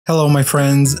Hello my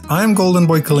friends, I'm Golden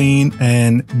Boy Kuhleen,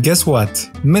 and guess what?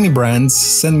 Mini Brands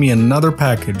sent me another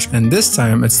package, and this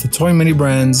time it's the Toy Mini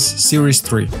Brands Series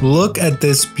 3. Look at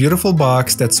this beautiful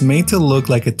box that's made to look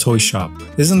like a toy shop.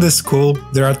 Isn't this cool?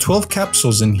 There are 12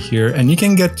 capsules in here and you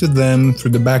can get to them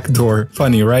through the back door.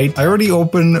 Funny, right? I already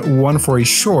opened one for a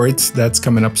short that's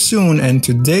coming up soon, and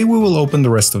today we will open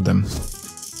the rest of them.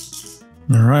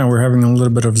 Alright, we're having a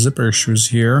little bit of zipper issues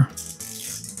here.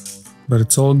 But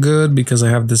it's all good because I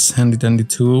have this handy dandy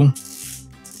tool.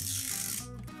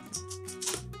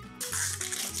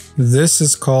 This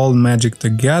is called Magic the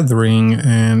Gathering,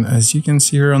 and as you can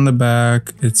see here on the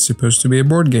back, it's supposed to be a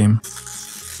board game.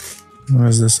 Or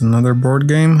is this another board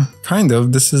game? Kind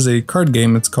of. This is a card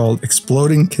game. It's called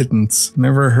Exploding Kittens.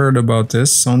 Never heard about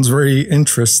this. Sounds very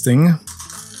interesting.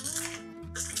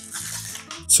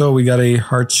 So we got a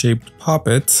heart-shaped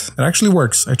poppet. It actually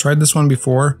works. I tried this one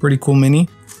before. Pretty cool mini.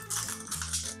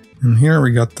 And here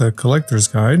we got the collector's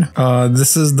guide.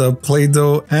 This is the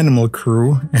Play-Doh Animal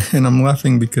Crew, and I'm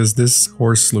laughing because this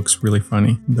horse looks really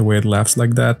funny, the way it laughs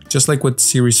like that. Just like with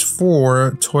Series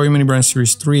 4, Toy Mini Brand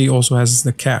Series 3 also has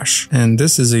the cash, and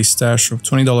this is a stash of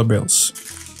 $20 bills.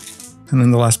 And in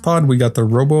the last pod, we got the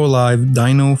Robo Alive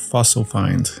Dino Fossil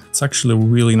Find. It's actually a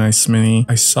really nice mini.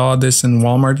 I saw this in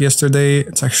Walmart yesterday.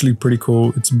 It's actually pretty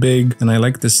cool. It's big, and I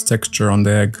like this texture on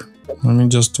the egg. Let me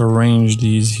just arrange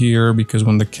these here because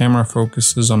when the camera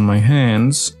focuses on my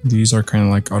hands, these are kind of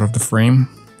like out of the frame.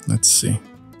 Let's see.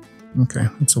 Okay,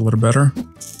 that's a little better.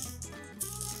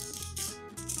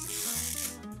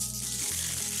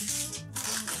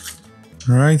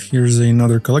 Alright, here's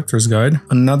another collector's guide.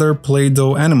 Another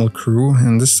Play-Doh Animal Crew,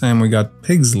 and this time we got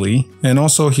Pigsley. And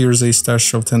also here's a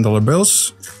stash of $10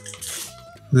 bills.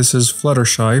 This is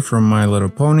Fluttershy from My Little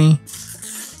Pony.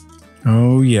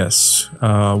 Oh yes,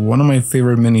 one of my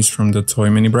favorite minis from the Toy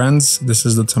Mini Brands. This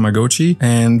is the Tamagotchi,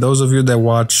 and those of you that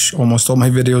watch almost all my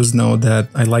videos know that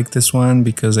I like this one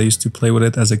because I used to play with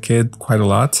it as a kid quite a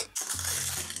lot.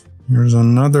 Here's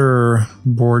another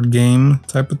board game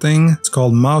type of thing. It's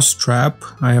called Mousetrap.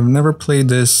 I have never played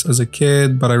this as a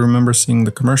kid, but I remember seeing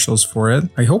the commercials for it.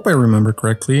 I hope I remember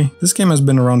correctly. This game has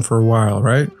been around for a while,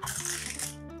 right?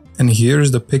 And here's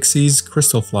the Pixies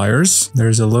Crystal Flyers.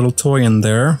 There's a little toy in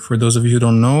there. For those of you who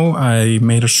don't know, I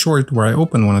made a short where I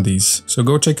opened one of these. So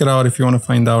go check it out if you want to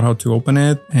find out how to open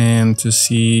it and to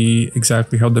see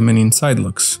exactly how the mini inside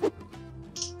looks.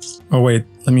 Oh wait,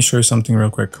 let me show you something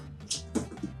real quick.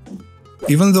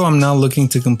 Even though I'm not looking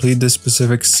to complete this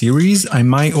specific series, I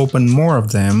might open more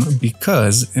of them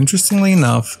because, interestingly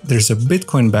enough, there's a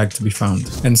Bitcoin bag to be found.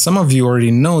 And some of you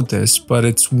already know this, but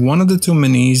it's one of the two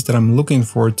minis that I'm looking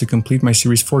for to complete my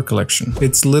Series 4 collection.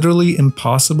 It's literally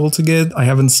impossible to get. I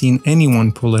haven't seen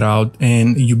anyone pull it out,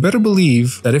 and you better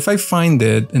believe that if I find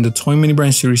it in the Toy Mini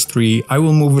Brand Series 3, I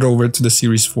will move it over to the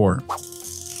Series 4.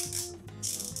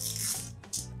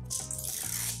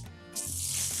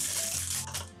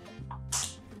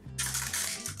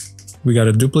 We got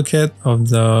a duplicate of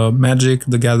the Magic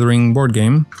the Gathering board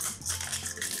game.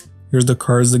 Here's the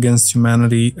Cards Against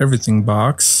Humanity Everything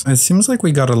box. It seems like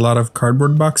we got a lot of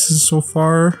cardboard boxes so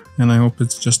far, and I hope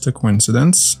it's just a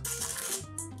coincidence.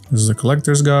 This is a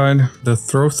collector's guide. The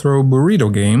Throw Burrito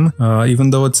game. Even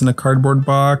though it's in a cardboard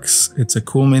box, it's a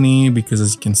cool mini because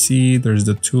as you can see, there's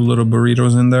the two little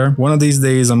burritos in there. One of these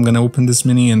days, I'm gonna open this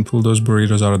mini and pull those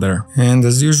burritos out of there. And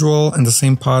as usual, in the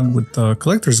same pod with the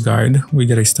collector's guide, we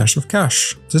get a stash of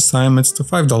cash. This time, it's the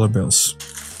 $5 bills.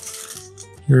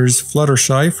 Here's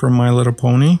Fluttershy from My Little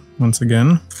Pony, once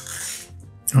again.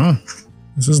 Oh,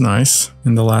 this is nice.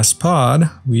 In the last pod,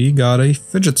 we got a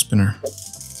fidget spinner.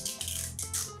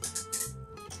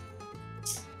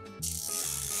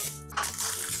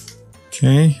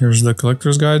 Okay, here's the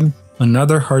collector's guide.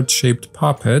 Another heart-shaped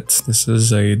poppet. This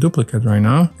is a duplicate right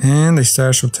now. And a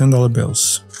stash of $10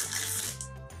 bills.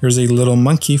 Here's a little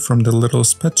monkey from the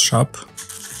Littlest Pet Shop.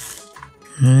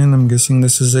 And I'm guessing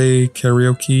this is a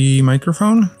karaoke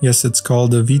microphone? Yes, it's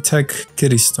called the VTech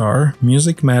Kitty Star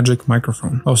Music Magic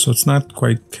Microphone. Oh, so it's not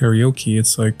quite karaoke,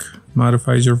 it's like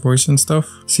modifies your voice and stuff.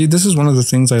 See, this is one of the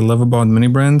things I love about mini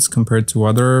brands compared to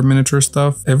other miniature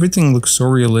stuff. Everything looks so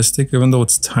realistic, even though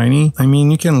it's tiny. I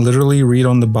mean, you can literally read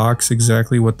on the box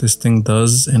exactly what this thing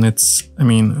does, and it's, I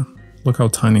mean, look how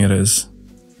tiny it is.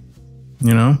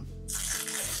 You know?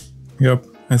 Yep,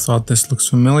 I thought this looks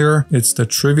familiar. It's the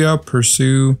Trivia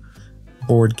Pursue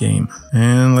board game.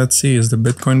 And let's see, is the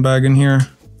Bitcoin bag in here?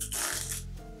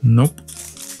 Nope.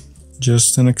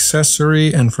 Just an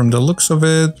accessory, and from the looks of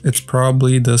it, it's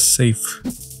probably the safe.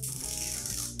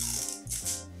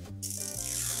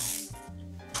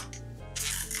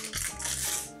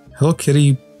 Hello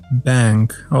Kitty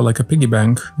bank. Oh, like a piggy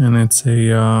bank. And it's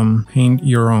a paint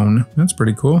your own. That's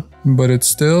pretty cool. But it's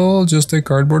still just a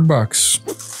cardboard box.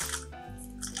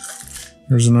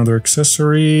 There's another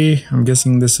accessory. I'm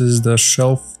guessing this is the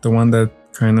shelf, the one that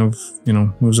kind of, you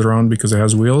know, moves around because it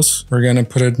has wheels. We're gonna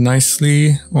put it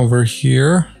nicely over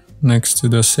here next to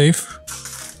the safe.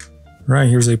 Right,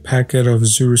 here's a packet of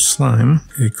Zuru slime,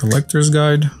 a collector's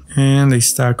guide, and a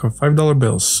stack of $5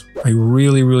 bills. I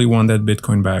really want that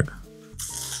Bitcoin bag.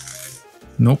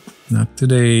 Nope, not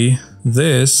today.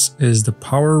 This is the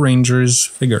Power Rangers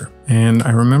figure. And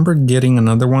I remember getting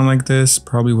another one like this,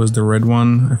 probably was the red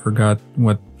one. I forgot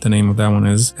what the name of that one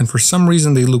is. And for some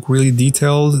reason they look really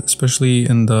detailed, especially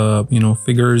in the, you know,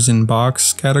 figures in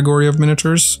box category of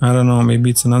miniatures. I don't know, maybe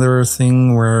it's another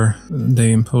thing where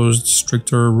they imposed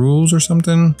stricter rules or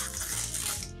something.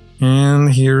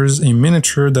 And here's a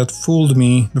miniature that fooled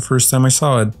me the first time I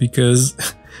saw it, because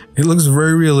it looks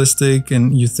very realistic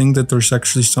and you think that there's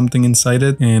actually something inside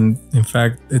it, and in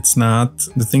fact it's not.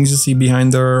 The things you see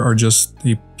behind there are just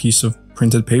a piece of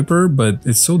printed paper, but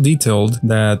it's so detailed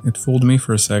that it fooled me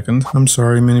for a second. I'm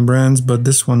sorry, mini brands, but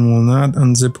this one will not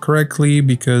unzip correctly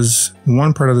because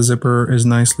one part of the zipper is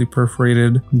nicely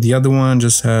perforated. The other one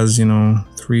just has, you know,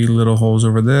 3 little holes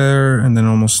over there and then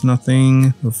almost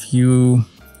nothing. A few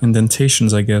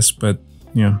indentations, I guess, but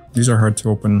yeah, these are hard to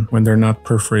open when they're not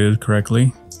perforated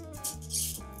correctly.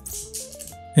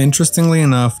 Interestingly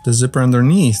enough, the zipper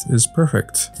underneath is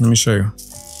perfect. Let me show you.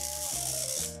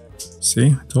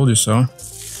 See, I told you so.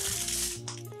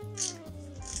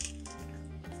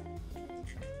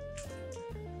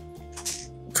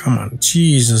 Come on,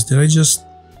 Jesus, did I just...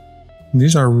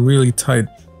 These are really tight.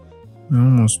 I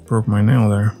almost broke my nail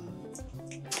there.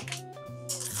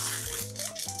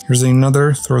 Here's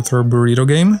another Throw Burrito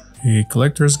game, a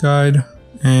collector's guide,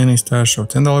 and a stash of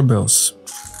 $10 bills.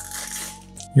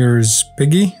 Here's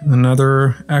Piggy,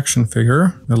 another action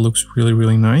figure that looks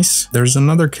really nice. There's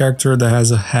another character that has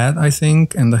a hat, I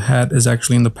think, and the hat is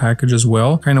actually in the package as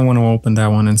well. Kind of want to open that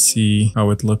one and see how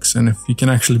it looks and if you can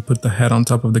actually put the hat on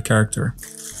top of the character.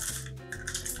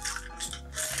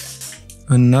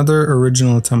 Another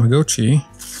original Tamagotchi.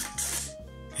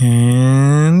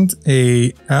 And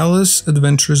a Alice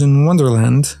Adventures in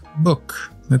Wonderland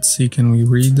book. Let's see, can we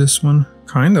read this one?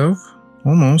 Kind of.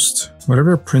 Almost.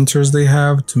 Whatever printers they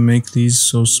have to make these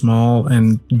so small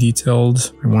and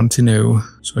detailed, I want to know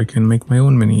so I can make my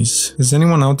own minis. Is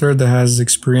anyone out there that has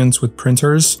experience with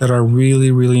printers that are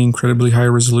really incredibly high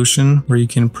resolution, where you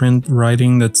can print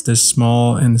writing that's this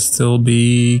small and still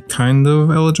be kind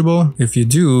of eligible? If you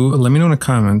do, let me know in a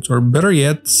comment, or better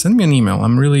yet, send me an email.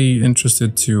 I'm really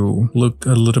interested to look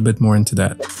a little bit more into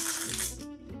that.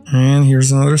 And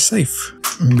here's another safe,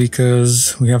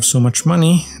 because we have so much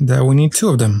money that we need 2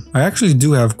 of them. I actually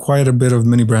do have quite a bit of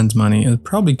mini brands money. It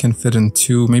probably can fit in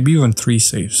 2, maybe even 3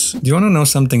 safes. Do you want to know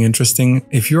something interesting?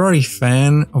 If you are a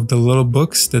fan of the little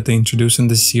books that they introduce in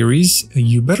this series,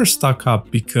 you better stock up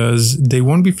because they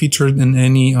won't be featured in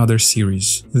any other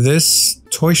series. This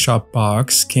toy shop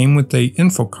box came with a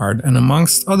info card, and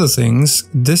amongst other things,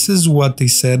 this is what they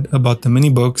said about the mini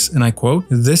books, and I quote,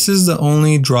 "This is the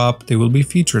only drop they will be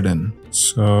featured in."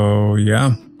 So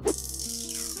yeah.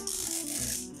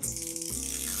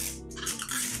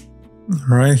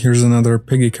 Alright, here's another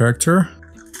Piggy character.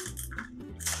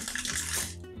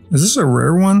 Is this a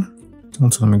rare one?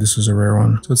 Don't tell me this is a rare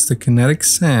one. So it's the kinetic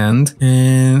sand,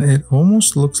 and it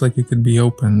almost looks like it could be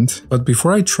opened. But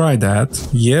before I try that,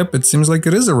 yep, it seems like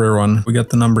it is a rare one. We got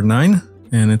the number 9,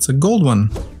 and it's a gold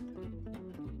one.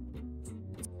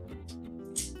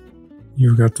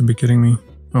 You've got to be kidding me.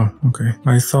 Oh, okay.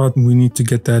 I thought we need to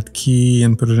get that key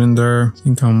and put it in there. I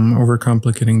think I'm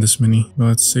overcomplicating this mini.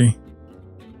 Let's see.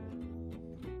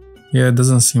 Yeah, it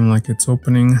doesn't seem like it's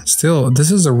opening. Still,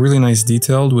 this is a really nice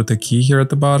detail with the key here at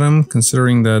the bottom,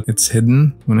 considering that it's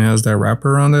hidden when it has that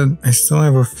wrapper around it. I still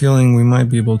have a feeling we might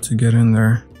be able to get in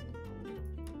there.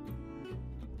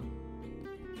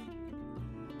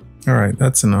 Alright,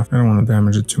 that's enough. I don't want to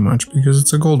damage it too much because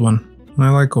it's a gold one. And I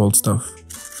like gold stuff.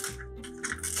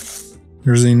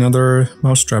 Here's another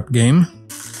mousetrap game.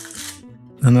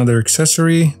 Another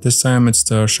accessory. This time it's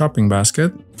the shopping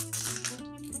basket.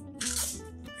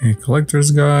 A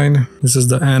collector's guide. This is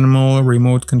the animal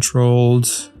remote controlled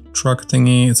truck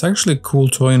thingy. It's actually a cool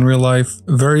toy in real life.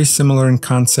 Very similar in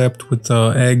concept with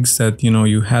the eggs that, you know,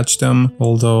 you hatch them.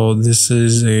 Although this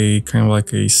is a kind of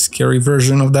like a scary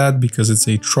version of that because it's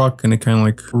a truck and it kind of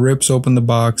like rips open the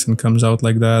box and comes out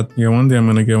like that. Yeah, one day I'm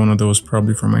gonna get one of those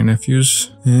probably for my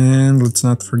nephews. And let's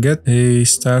not forget a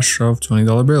stash of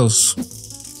 $20 bills.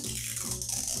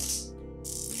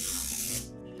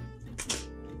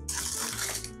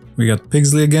 We got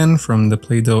Pigsley again from the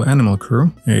Play-Doh Animal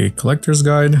Crew, a collector's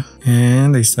guide,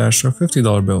 and a stash of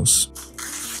 $50 bills.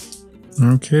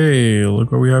 Okay,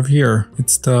 look what we have here.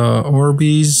 It's the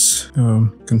Orbeez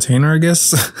container, I guess.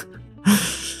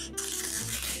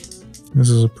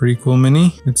 This is a pretty cool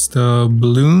mini. It's the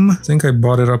Bloom. I think I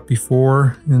bought it up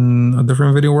before in a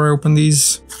different video where I opened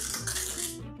these.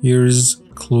 Here's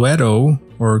Cluedo,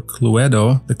 or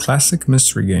Cluedo, the classic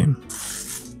mystery game.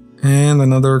 And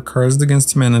another Cards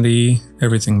Against Humanity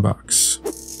everything box.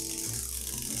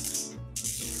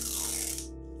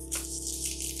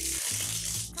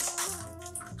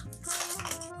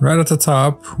 Right at the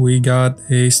top, we got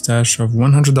a stash of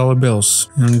 $100 bills,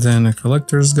 and then a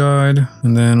collector's guide,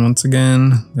 and then once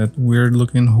again, that weird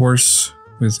looking horse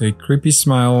with a creepy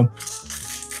smile.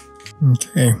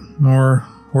 Okay, more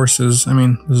horses. I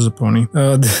mean, this is a pony.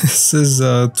 This is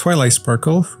Twilight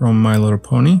Sparkle from My Little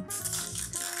Pony.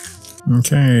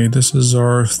 Okay, this is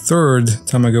our third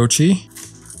Tamagotchi.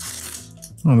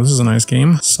 Oh, this is a nice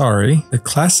game. Sorry. The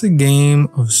classic game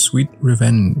of sweet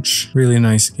revenge. Really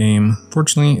nice game.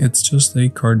 Fortunately, it's just a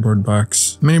cardboard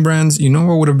box. Mini brands, you know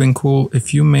what would have been cool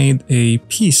if you made a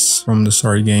piece from the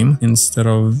Sorry game instead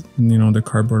of, you know, the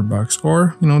cardboard box,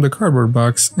 or, you know, the cardboard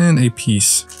box and a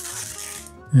piece.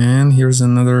 And here's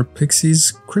another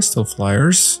Pixies Crystal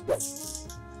Flyers.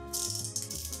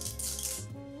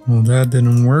 Well, that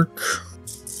didn't work.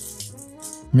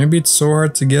 Maybe it's so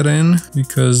hard to get in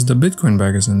because the Bitcoin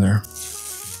bag is in there.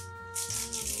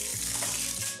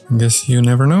 I guess you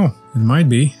never know. It might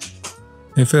be.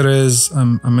 If it is,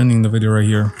 I'm ending the video right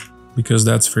here because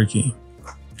that's freaky.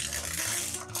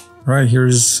 Right,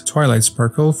 here's Twilight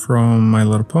Sparkle from My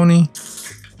Little Pony.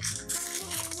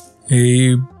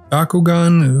 A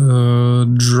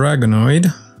Bakugan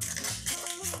Dragonoid.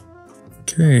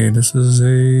 Okay, this is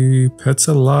a Pets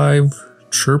Alive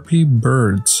Chirpy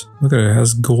Birds. Look at it, it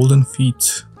has golden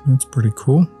feet. That's pretty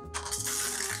cool.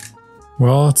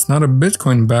 Well, it's not a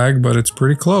Bitcoin bag, but it's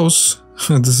pretty close.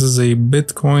 This is a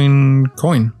Bitcoin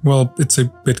coin. Well, it's a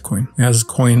Bitcoin. It has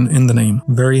coin in the name.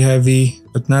 Very heavy,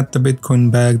 but not the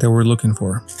Bitcoin bag that we're looking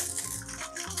for.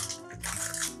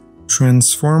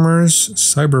 Transformers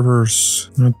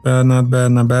Cyberverse. Not bad, not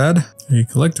bad, not bad. A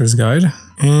collector's guide.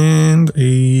 And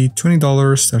a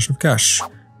 $20 stash of cash.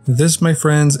 This, my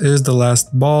friends, is the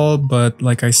last ball, but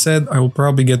like I said, I will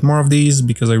probably get more of these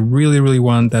because I really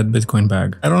want that Bitcoin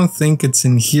bag. I don't think it's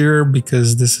in here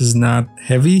because this is not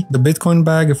heavy. The Bitcoin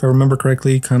bag, if I remember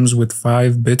correctly, comes with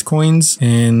 5 Bitcoins,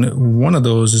 and one of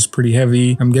those is pretty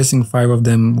heavy. I'm guessing 5 of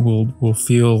them will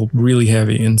feel really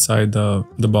heavy inside the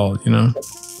ball, you know?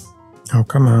 Oh,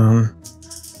 come on.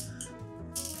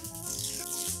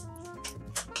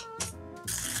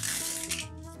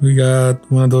 We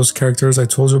got one of those characters I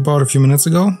told you about a few minutes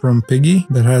ago from Piggy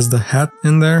that has the hat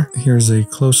in there. Here's a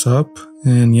close-up.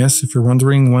 And yes, if you're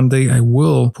wondering, one day I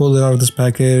will pull it out of this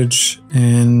package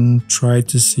and try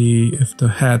to see if the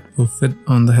hat will fit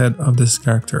on the head of this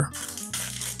character.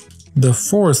 The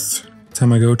fourth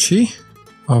Tamagotchi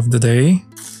of the day.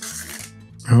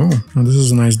 Oh, well, this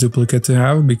is a nice duplicate to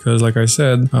have because, like I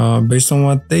said, based on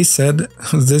what they said,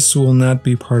 this will not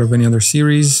be part of any other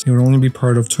series. It will only be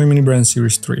part of Toy Mini Brand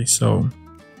Series 3. So,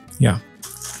 yeah.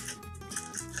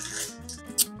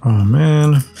 Oh,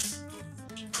 man.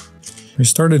 I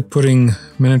started putting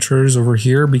miniatures over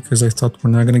here because I thought we're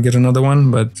not going to get another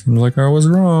one, but seems like I was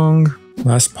wrong.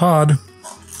 Last pod.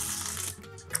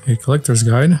 A collector's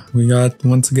guide. We got,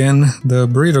 once again, the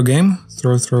burrito game.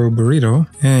 Throw burrito,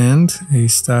 and a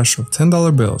stash of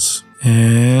 $10 bills.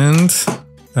 And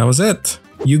that was it.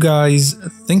 You guys,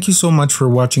 thank you so much for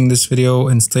watching this video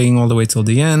and staying all the way till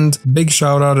the end. Big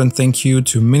shout out and thank you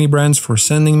to Mini Brands for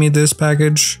sending me this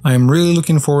package. I'm really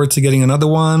looking forward to getting another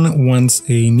one once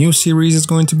a new series is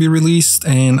going to be released,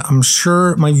 and I'm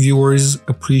sure my viewers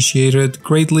appreciate it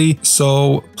greatly.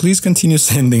 So please continue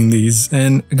sending these.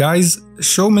 And guys,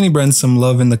 show Mini Brands some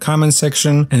love in the comment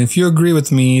section, and if you agree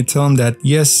with me, tell them that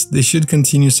yes, they should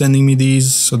continue sending me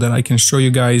these so that I can show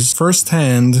you guys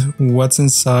firsthand what's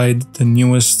inside the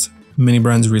newest Mini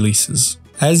Brands releases.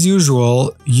 As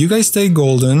usual, you guys stay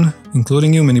golden,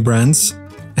 including you Mini Brands,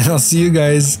 and I'll see you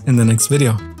guys in the next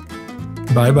video.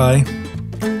 Bye bye.